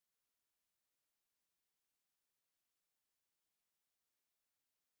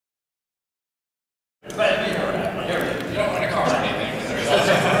You don't want a car or anything.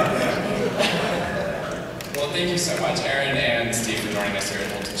 Well, thank you so much, Aaron and Steve, for joining us here at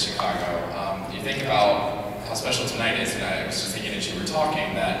Hilton, Chicago. You think about how special tonight is, and I was just thinking as you were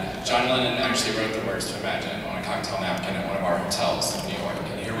talking that John Lennon actually wrote the words to Imagine on a cocktail napkin at one of our hotels in New York.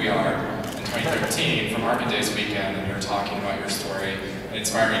 And here we are in 2013 from Market Days weekend, and you're talking about your story and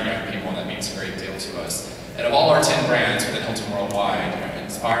inspiring young people, and that means a great deal to us. And of all our 10 brands within Hilton Worldwide,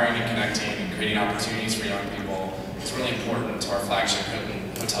 inspiring and connecting and creating opportunities for young people is really important to our flagship Hilton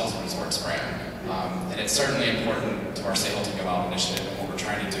Hotels and Resorts brand. And it's certainly important to our Stay Hilton Go Out initiative and what we're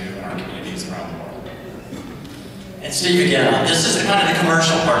trying to do in our communities around the world. And Steve, again, this is kind of the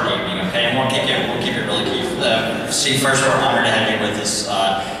commercial part of the evening, okay? And we'll keep it really key. Steve, first, we're honored to have you with us.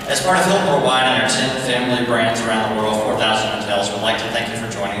 As part of Hilton Worldwide and our 10 family brands around the world, 4,000 hotels, we'd like to thank you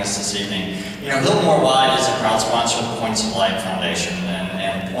for joining us this evening. You know, Hilton Worldwide is a proud sponsor of the Points of Light Foundation,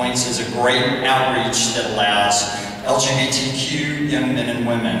 and Points is a great outreach that allows LGBTQ young men and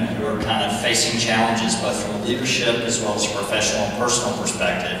women who are kind of facing challenges both from a leadership as well as a professional and personal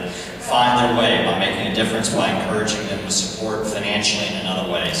perspective find their way by making a difference by encouraging them with support financially and in other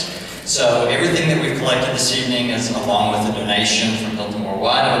ways. So everything that we've collected this evening is along with a donation from Hilton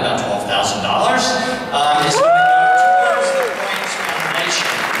Worldwide of about $12,000 is going to go towards the Points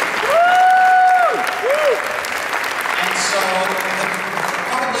Foundation. And so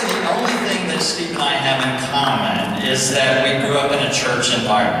probably the only thing that Steve and I have in common is that we grew up in a church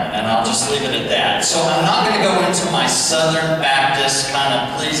environment, and I'll just leave it at that. So I'm not going to go into my Southern Baptist kind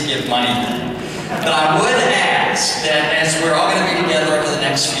of please give money thing, but I would ask that as we're all going to be together over the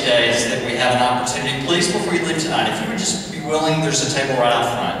next few days that we have an opportunity, please before you leave tonight, if you would just be willing, there's a table right out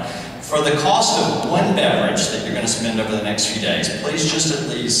front. For the cost of one beverage that you're going to spend over the next few days, please just at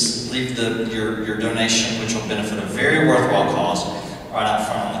least leave your donation, which will benefit a very worthwhile cause, right out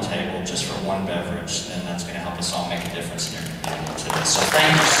front on the table just for one beverage, and that's going to help us all make a difference in your community today. So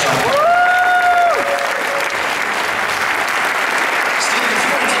thank you so much. Steve, if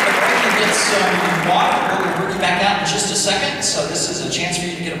you want to take a break and get some water, we'll bring you back out in just a second. So this is a chance for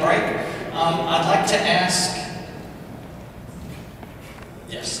you to get a break. I'd like to ask...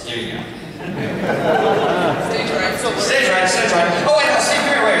 Yes, there you go. Stage right. Stage right, stage right. Oh wait, no, Steve,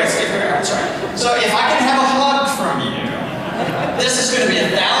 wait, Steve, I'm sorry. So if I can have a hug from you, this is going to be a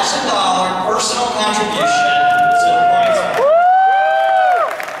 $1,000 personal contribution to the Points.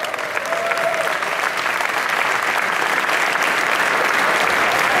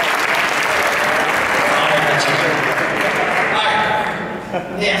 All right.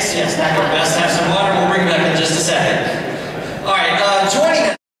 Yes, now go best have some water. We'll bring it back in just a second.